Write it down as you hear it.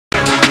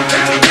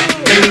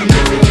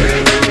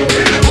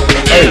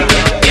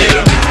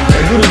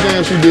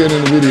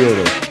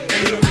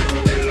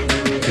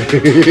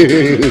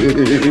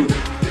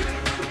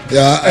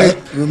Yeah,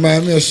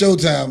 remind me of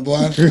Showtime, boy.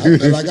 I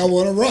feel like I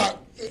want to rock.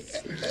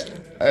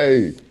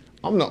 Hey,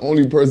 I'm the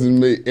only person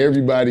to make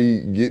everybody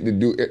get to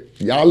do it.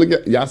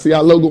 Y'all see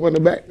our logo on the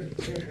back?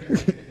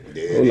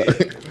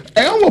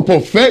 Hey, I'm gonna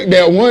perfect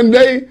that one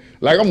day.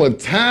 Like, I'm gonna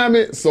time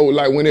it so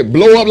like when it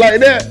blow up like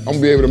that, I'm gonna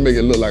be able to make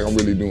it look like I'm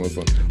really doing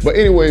something. But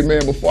anyway,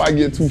 man, before I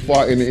get too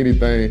far into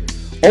anything,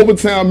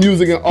 Overtown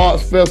Music and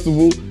Arts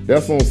Festival,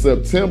 that's on July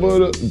the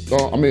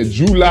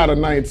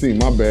 19th,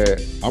 my bad.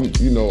 I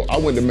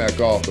went to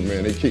MacArthur,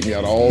 man. They kicked me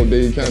out of all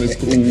day county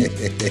school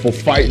for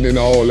fighting and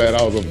all that.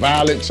 I was a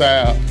violent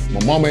child.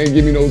 My mama ain't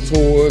give me no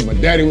toys. My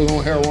daddy was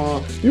on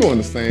heroin. You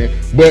understand.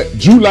 But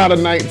July the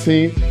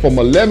 19th, from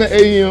 11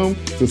 a.m.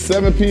 to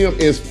 7 p.m.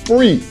 is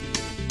free.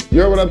 You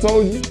heard what I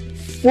told you?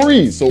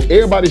 Free, so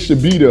everybody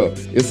should be there.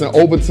 It's in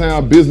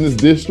Overtown Business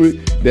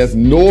District. That's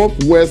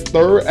Northwest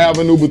 3rd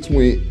Avenue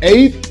between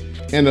 8th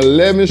and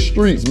 11th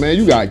Streets, man.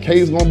 You got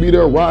Case gonna be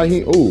there,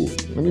 Raheem. Oh,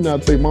 let me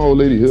not take my old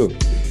lady here.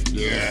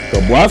 Yeah.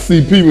 Cause boy, I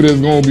see people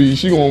that's gonna be,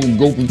 she gonna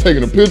go from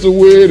taking a picture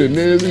with, and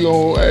then she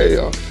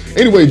gonna,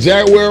 Anyway,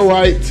 Jackwell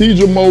Wright,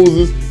 Tidra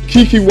Moses,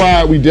 Kiki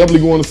Wyatt, we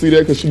definitely going to see that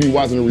because she be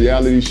watching a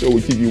reality show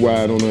with Kiki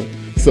Wyatt on her.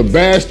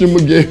 Sebastian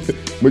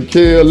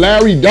McKell,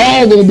 Larry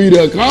Dog gonna be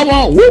there. Come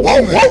on, whoop,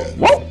 whoop, whoop,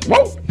 whoop,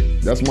 whoop.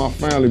 That's my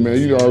family, man.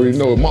 You already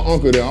know it. My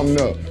uncle there, I'm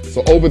there.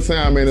 So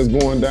Overtime, man, is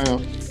going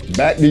down.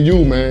 Back to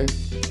you, man.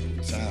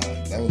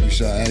 That would be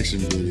shot action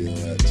video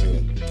on that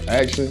too.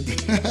 Action?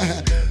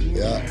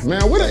 Yeah.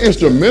 Man, what are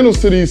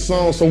instrumentals to these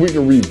songs so we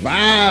can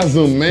revise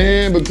them,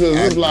 man? Because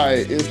it's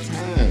like, it's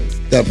time.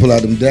 Gotta pull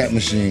out them DAT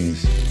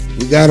machines.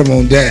 We got them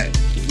on DAT.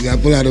 You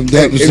gotta pull out them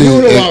DAT machines. If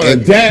you know about a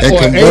DAT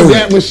or a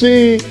DAT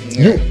machine,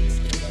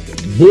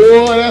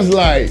 boy, that's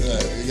like.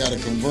 You gotta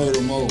convert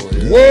them over.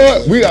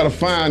 What? We gotta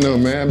find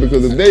them, man,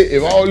 because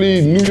if all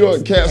these New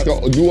York cats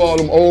do all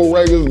them old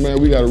records,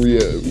 man, we gotta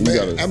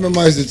I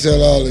remember I used to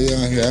tell all the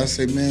young here, I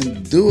say,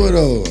 man, do it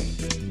over.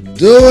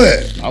 Do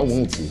it. I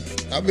want to.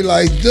 I be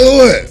like, do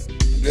it.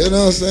 You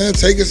know what I'm saying?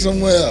 Take it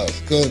somewhere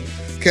else. Cause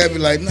cat be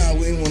like, nah,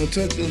 we ain't wanna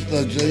touch this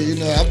stuff, Jay. You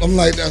know, I'm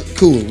like, that's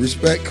cool,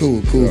 respect,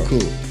 cool.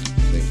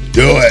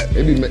 Do it.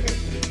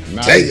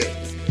 Take it.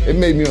 It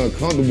made me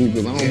uncomfortable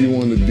because I don't be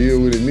wanting to deal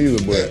with it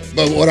neither. But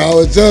what I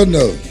always tell them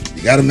though,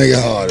 you gotta make it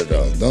harder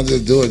though. Don't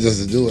just do it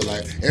just to do it.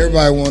 Like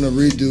everybody wanna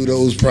redo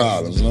those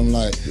problems. And I'm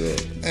like,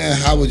 man,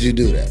 how would you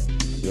do that?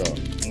 Yeah.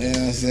 You know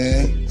what I'm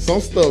saying? Some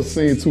stuff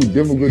seems too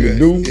difficult to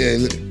do.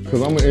 Yeah.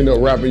 Cause I'm gonna end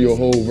up rapping your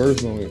whole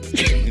verse on it.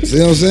 See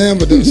what I'm saying?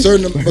 But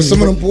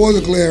some of them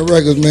Poison Clan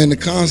records, man, the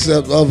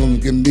concept of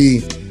them can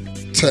be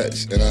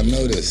touched, and I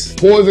know this.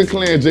 Poison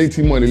Clan,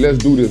 JT Money, let's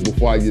do this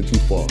before I get too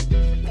far.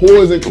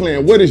 Poison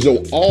Clan, what is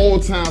your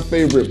all-time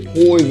favorite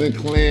Poison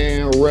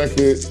Clan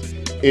record?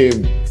 If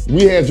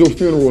we had your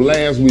funeral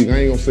last week, I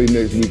ain't gonna say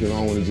next week because I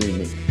don't want to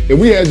jinx it. If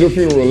we had your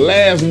funeral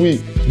last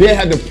week, they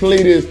had to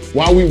play this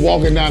while we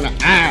walking down the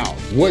aisle.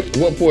 What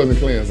Poison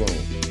Clan song?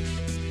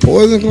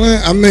 Poison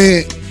Clan, I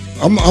mean,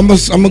 I'm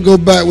gonna go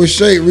back with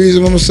Shake.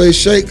 Reason I'm gonna say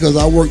Shake because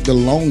I worked the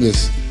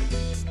longest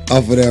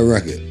off of that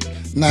record.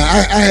 Now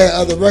I had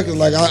other records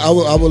like I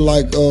would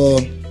like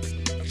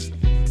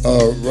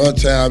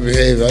Runtown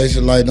Behavior. I used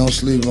to like Don't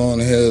Sleep on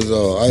His.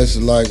 I used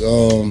to like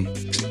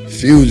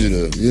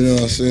Fugitive. You know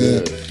what I'm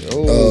saying?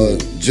 Yeah.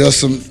 Just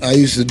Some I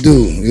used to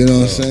do. You know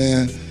what I'm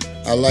saying?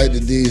 I liked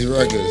these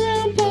records.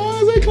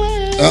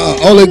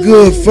 Only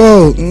Good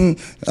Folk. You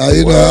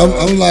know,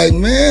 I'm like,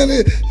 man,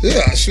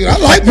 shit, I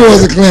like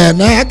Poison Clan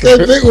now. I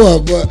can't pick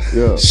one, but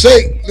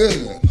Shake,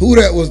 listen, Who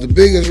That was the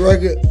biggest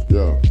record.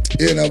 Yeah.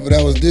 You know, but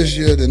that was this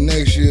year. The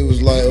next year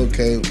was like,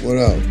 okay, what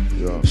else?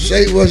 Yeah.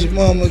 Shake What Your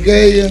Mama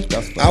Gave You.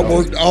 I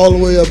worked all the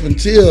way up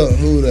until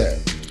Who That.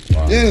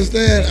 Wow. You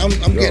understand?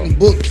 I'm getting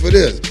booked for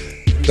this.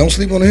 Don't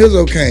Sleep on the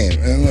Hizzo came.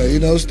 And, you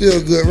know, still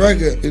a good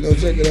record. You know,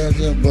 check it out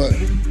there, but.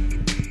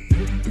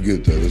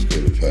 Get that. Let's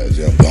go to Pat.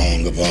 Yeah,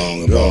 bong.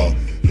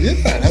 Yeah,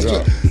 that's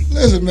what.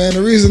 Listen, man.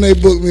 The reason they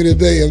booked me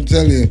today, I'm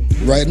telling you,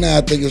 right now,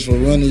 I think it's for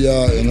Run the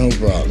Yard and No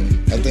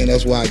Problem. I think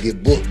that's why I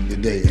get booked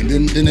today, and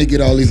then they get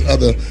all these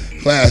other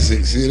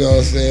classics. You know what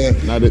I'm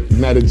saying? Now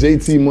the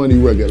JT Money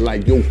record,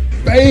 like your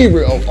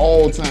favorite of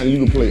all time, you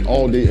can play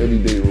all day, every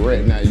day,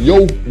 right now.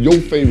 Your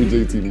favorite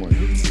JT Money.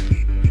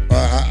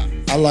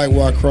 I like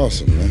Why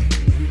Cross 'Em, man.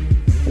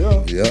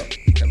 Yeah.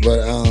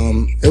 But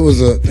it was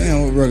what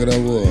record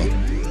that was?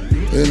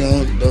 You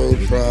know, No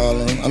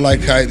Problem. I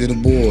like Kite to the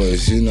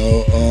Boys, you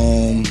know.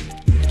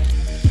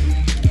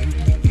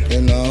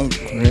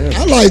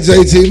 I like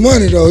JT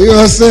Money though. You know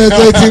what I'm saying?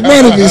 JT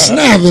Money be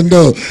snapping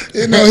though.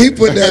 You know, he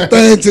put that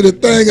thing to the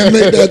thing and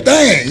make that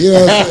thing. You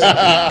know what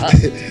I'm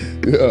saying?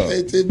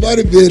 JT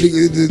Money be in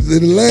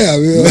the lab,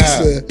 you know what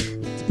I'm saying?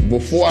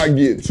 Before I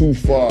get too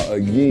far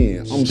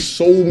again, I'm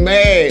so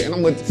mad, and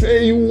I'm gonna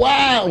tell you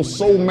why I'm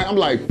so mad. I'm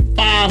like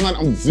 500,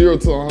 I'm 0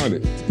 to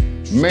 100.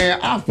 Man,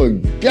 I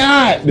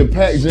forgot the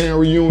Pac Jam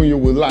reunion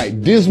was like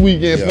this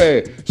weekend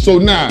past. So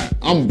now,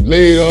 I'm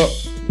laid up,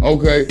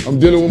 okay, I'm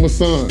dealing with my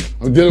son,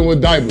 I'm dealing with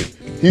diapers.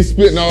 He's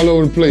spitting all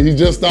over the place, he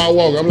just started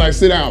walking. I'm like,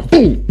 sit down,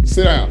 boom,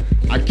 sit down.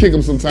 I kick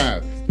them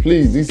sometimes.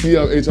 Please,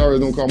 DCL, HRS,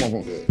 don't call my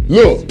phone.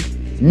 Look,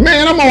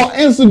 man, I'm on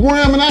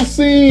Instagram and I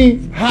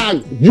seen how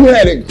you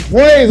had it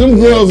crazy. Them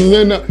girls was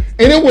in there.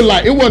 And it was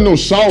like, it wasn't no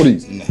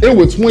shorties. It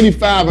was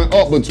 25 and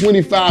up, but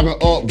 25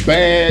 and up,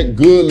 bad,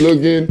 good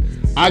looking.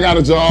 I got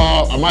a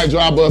job, I might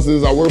drive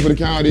buses, I work for the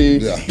county.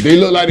 Yeah. They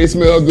look like they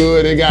smell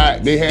good.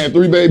 They had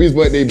 3 babies,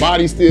 but their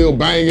body still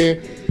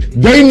banging.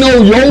 They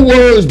know your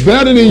words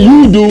better than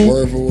you do.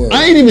 Word for word.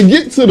 I ain't even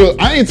get to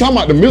I ain't talking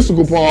about the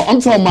mystical part.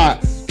 I'm talking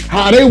about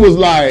how they was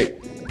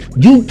like,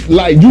 you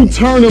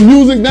turn the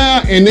music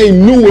down and they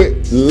knew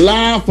it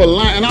line for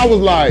line. And I was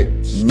like,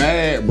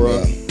 mad,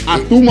 bro. Yeah.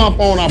 I threw my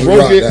phone, I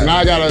broke it, and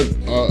I got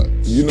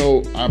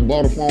I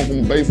bought a phone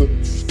from a baser.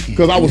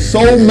 Because I was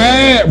so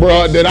mad,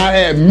 bro, that I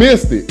had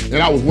missed it.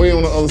 And I was way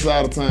on the other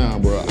side of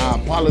town, bro. I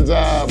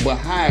apologize, but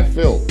how it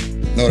felt.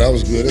 No, that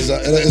was good.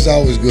 It's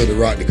always good to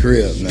rock the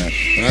crib, man.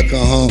 When I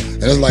come home,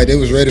 and it's like they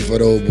was ready for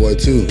the old boy,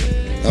 too.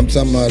 I'm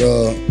talking about,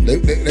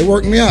 they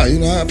worked me out, you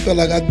know. I felt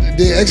like I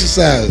did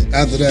exercise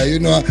after that, you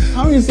know.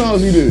 How many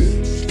songs you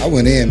did? I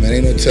went in, man.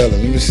 Ain't no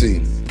telling. Let me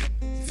see.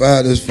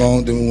 Fired this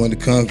phone, then we went to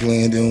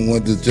Conklin, then we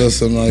went to Just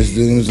So Nice,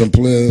 then we some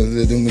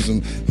players, then we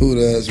some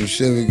Hooda, some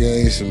Chevy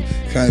Gang, some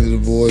Kind of the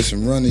Boys,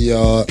 some Run the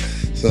Yard.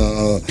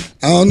 So,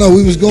 I don't know.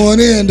 We was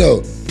going in,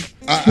 though.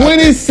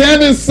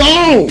 27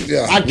 songs.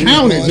 Yeah, I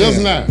counted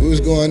just now. We was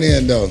going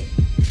in though.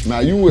 Now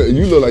you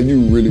look like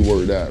you really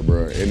worked out,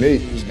 bro. And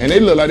they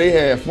look like they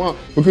had fun.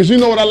 Because you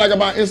know what I like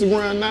about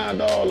Instagram now,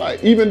 dog?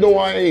 Like, even though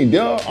I ain't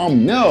there,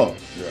 I'm there. Right.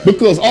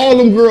 Because all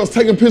them girls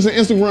taking pictures of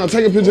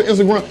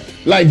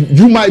Instagram. Like,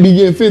 you might be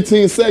getting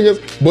 15 seconds,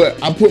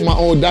 but I put my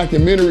own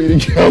documentary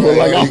together.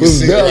 Like, I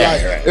was there.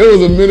 Right. It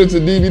was a miniature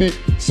DVD.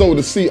 So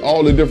to see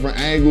all the different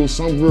angles,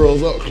 some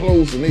girls up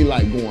close and they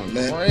like going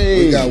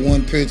crazy. We got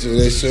one picture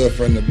they show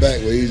from the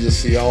back where you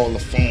just see all the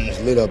phones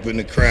lit up in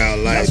the crowd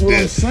like That's what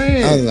I'm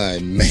saying. I was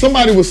like, man.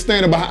 Somebody was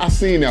standing behind, I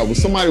seen that, but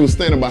somebody was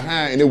standing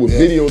behind and they were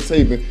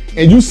videotaping,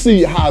 and you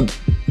see how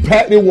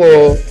packed it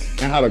was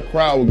and how the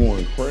crowd was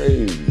going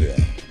crazy. Yeah.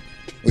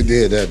 We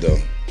did that though.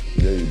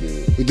 Yeah, you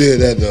did. We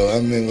did that though.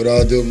 I mean, with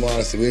all due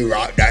modesty, we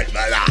rocked that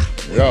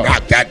mother.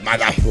 Rock that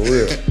mother. For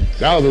real.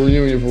 That was a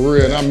reunion for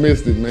real, and I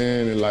missed it,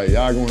 man. And like,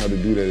 y'all gonna have to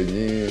do that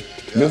again.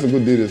 Yeah. Mystical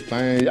did his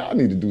thing. Y'all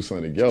need to do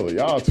something together.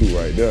 Y'all two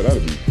right there.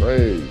 That'd be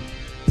crazy.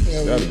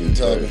 Yeah, that'd be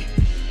talking.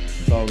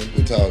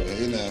 We talking.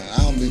 You know,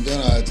 I don't be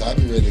done all the time. I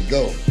be ready to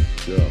go.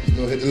 Yeah. Let's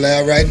go hit the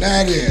lab right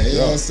now then. You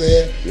know what I'm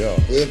saying? Yeah.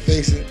 We'll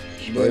fix it.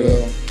 But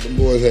them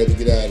boys had to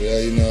get out of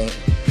there, you know.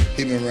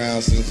 He been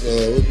around since,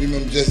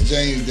 remember Just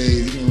James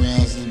days. He been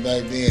around since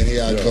back then.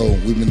 Here I go.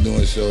 We've been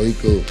doing a show. He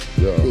cool.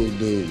 Yeah. Cool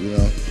dude, you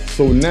know.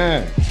 So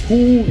now,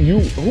 who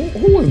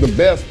was the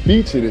best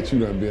feature that you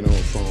done been on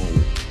song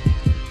with?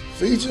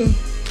 Feature?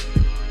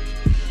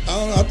 I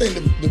don't know. I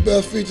think the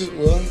best features,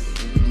 well,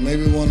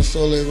 maybe one of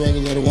Soleil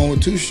records or the one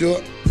with Too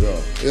Short. Yeah.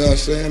 You know what I'm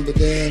saying? But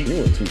then.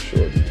 You went Too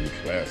Short to do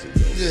classic,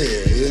 though.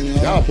 Yeah, you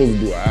know. Y'all supposed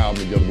to do an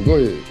album together, but go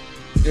ahead.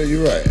 Yeah,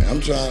 you're right.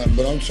 I'm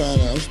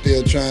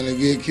still trying to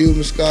get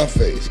Cuban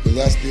Scarface, because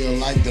I still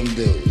like them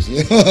dudes.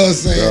 You know what I'm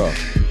saying?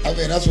 Yeah. I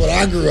mean, that's what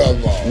I grew up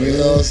on. You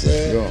know what I'm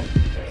saying? Yeah.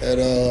 And,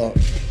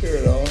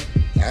 you know,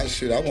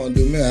 I want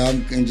to do me. I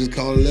can just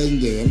call it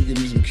legendary. I'm gonna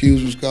give me some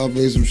Cuban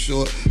Scarface, some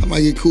Short. I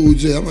might get Cool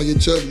J. I might get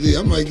Chuck D.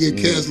 I might get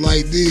cats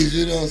like these.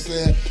 You know what I'm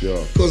saying? Yeah.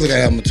 Of course, I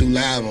gotta have my 2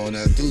 Live on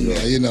that too. Yeah.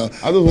 Now, you know.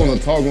 I just want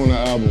to talk on the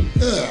album,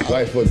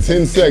 like for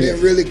 10 seconds. They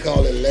really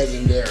call it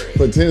legendary.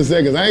 For 10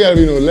 seconds, I ain't gotta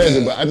be no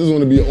legend, but I just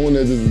want to be on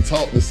there just to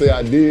talk, to say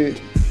I did.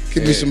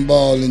 Give me some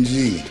ball and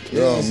G. You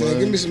know what I'm saying?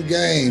 Give me some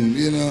game.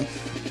 You know.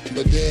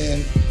 But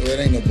then, it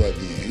ain't no but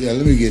then. Yeah,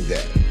 let me get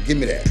that. Give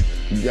me that.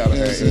 You gotta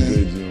have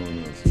NJG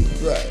on there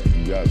too. Right.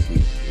 You got to.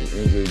 If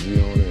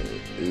NJG on it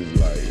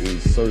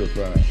is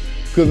certified.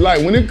 Cause like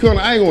when it comes,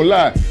 I ain't gonna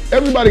lie,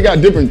 everybody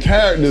got different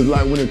characters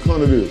like when it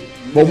comes to this.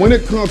 But when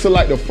it comes to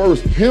like the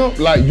first pimp,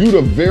 like you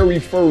the very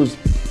first,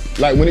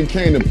 like when it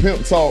came to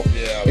pimp talk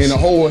in the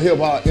whole hip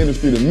hop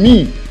industry to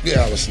me.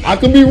 Yeah, I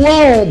could be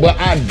wrong, but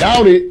I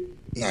doubt it.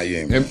 Nah, you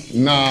ain't wrong.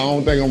 Nah, I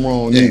don't think I'm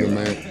wrong either,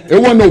 man. It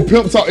wasn't no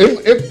pimp talk. I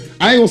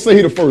ain't gonna say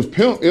he the first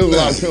pimp. It was a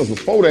lot of pimps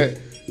before that.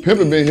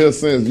 Pimpin' been here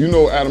since, you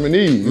know, Adam and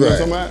Eve. You know what I'm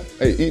talking about?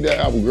 Hey, eat that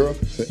apple, girl.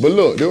 But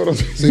look, do what I'm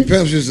saying. See,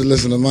 pimps used to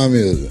listen to my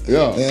music. Yeah.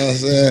 You know what I'm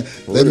saying?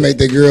 They make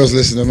their girls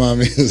listen to my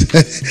music.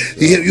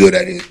 You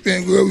that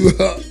pimp girl, you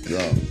up.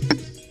 Yeah.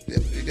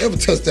 You ever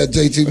touch that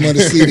JT Money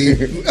CD?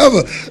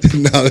 Ever?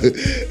 No.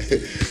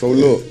 So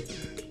look,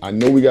 I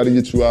know we got to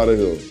get you out of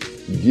here.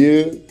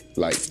 Give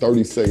like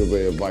 30 seconds of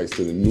advice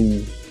to the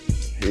new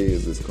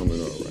heads that's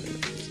coming up right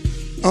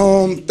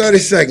now. 30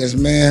 seconds,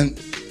 man.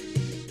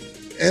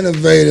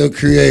 Innovative,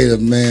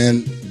 creative,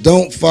 man.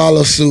 Don't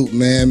follow suit,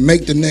 man.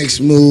 Make the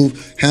next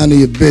move. Handle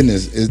your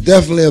business. It's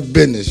definitely a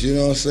business, you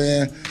know what I'm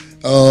saying?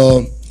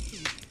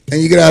 And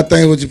you gotta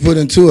think what you put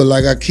into it,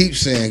 like I keep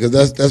saying,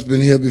 because that's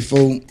been here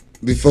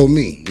before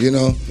me, you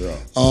know? Yeah.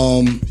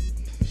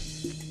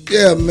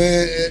 Yeah,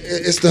 man,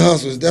 it's the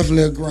hustle. It's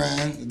definitely a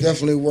grind. It's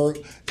definitely work.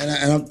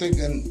 And I'm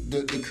thinking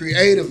the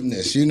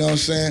creativeness, you know what I'm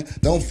saying?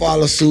 Don't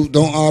follow suit.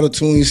 Don't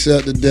auto-tune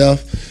yourself to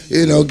death.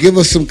 You know, give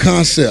us some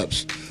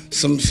concepts,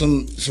 some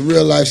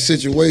real life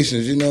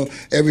situations. You know,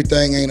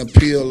 everything ain't a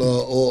pill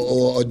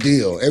or a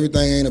deal.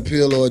 Everything ain't a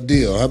pill or a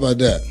deal. How about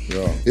that?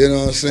 Yeah. You know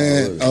what I'm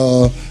saying?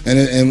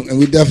 And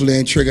we definitely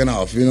ain't tricking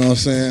off. You know what I'm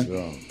saying?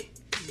 Yeah.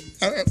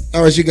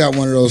 All right, you got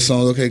one of those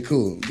songs. Okay,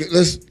 cool.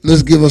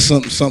 Let's give us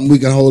something we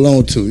can hold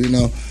on to. You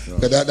know,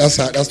 because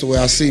that's the way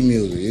I see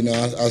music. You know,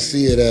 I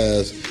see it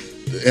as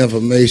the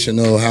information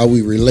of how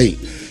we relate.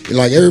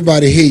 Like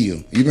everybody hear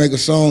you. You make a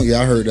song,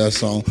 yeah, I heard that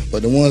song.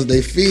 But the ones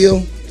they feel,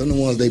 them the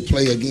ones they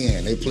play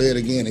again. They play it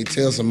again. They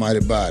tell somebody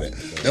about it.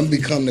 Them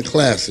become the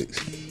classics.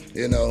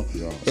 You know,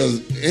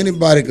 because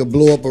anybody could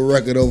blow up a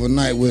record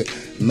overnight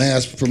with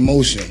mass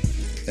promotion,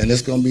 and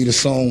it's gonna be the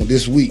song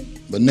this week.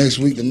 But next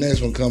week, the next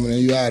one coming, and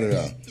you out of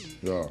there.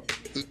 Yeah,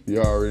 you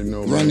already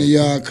know. Run the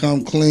Yard,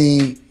 Come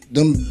Clean.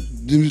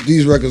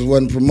 These records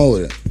wasn't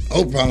promoted.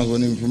 Old Problems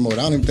wasn't even promoted.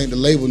 I don't even think the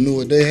label knew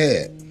what they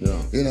had. Yeah.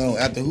 You know,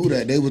 after Who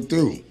That, they were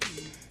through.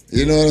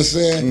 You know what I'm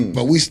saying?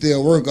 But we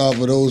still work off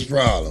of those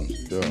problems.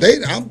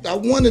 Yeah. I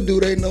wonder, do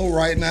they know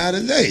right now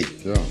today?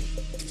 Yeah.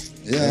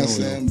 You know what I'm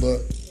saying?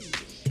 But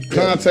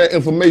contact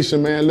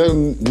information, man. Let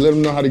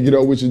them know how to get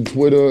up with you.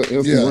 Twitter,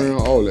 Instagram,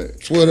 all that.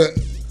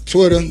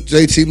 Twitter,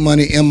 JT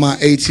Money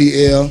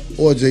MIATL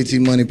or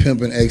JT Money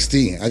Pimpin'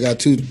 XT. I got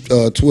two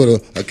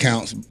Twitter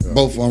accounts,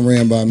 both of them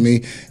ran by me.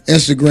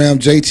 Instagram,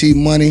 JT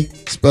Money,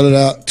 spell it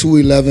out,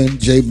 211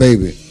 J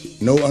Baby.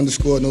 No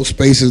underscore, no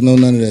spaces, no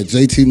none of that.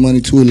 JT Money,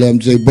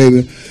 211 J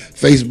Baby.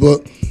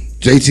 Facebook,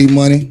 JT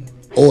Money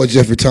or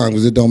Jeffrey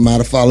Thomas. It don't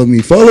matter. Follow me.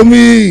 Follow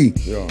me.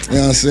 Yeah. You know what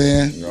I'm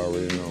saying? You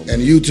already know.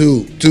 And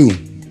YouTube too.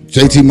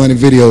 JT Money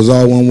Videos,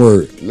 all one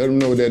word. Let them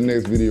know what that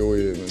next video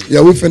is, man.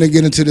 Yeah, we finna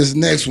get into this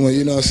next one,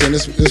 you know what I'm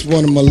saying? This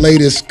one of my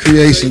latest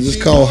creations.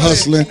 It's called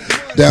Hustling,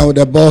 down with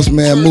that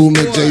Bossman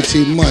movement,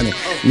 JT Money.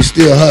 We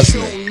still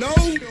hustling.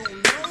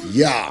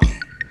 Yeah.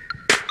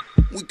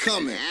 We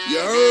coming. You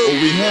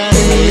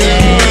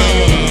heard?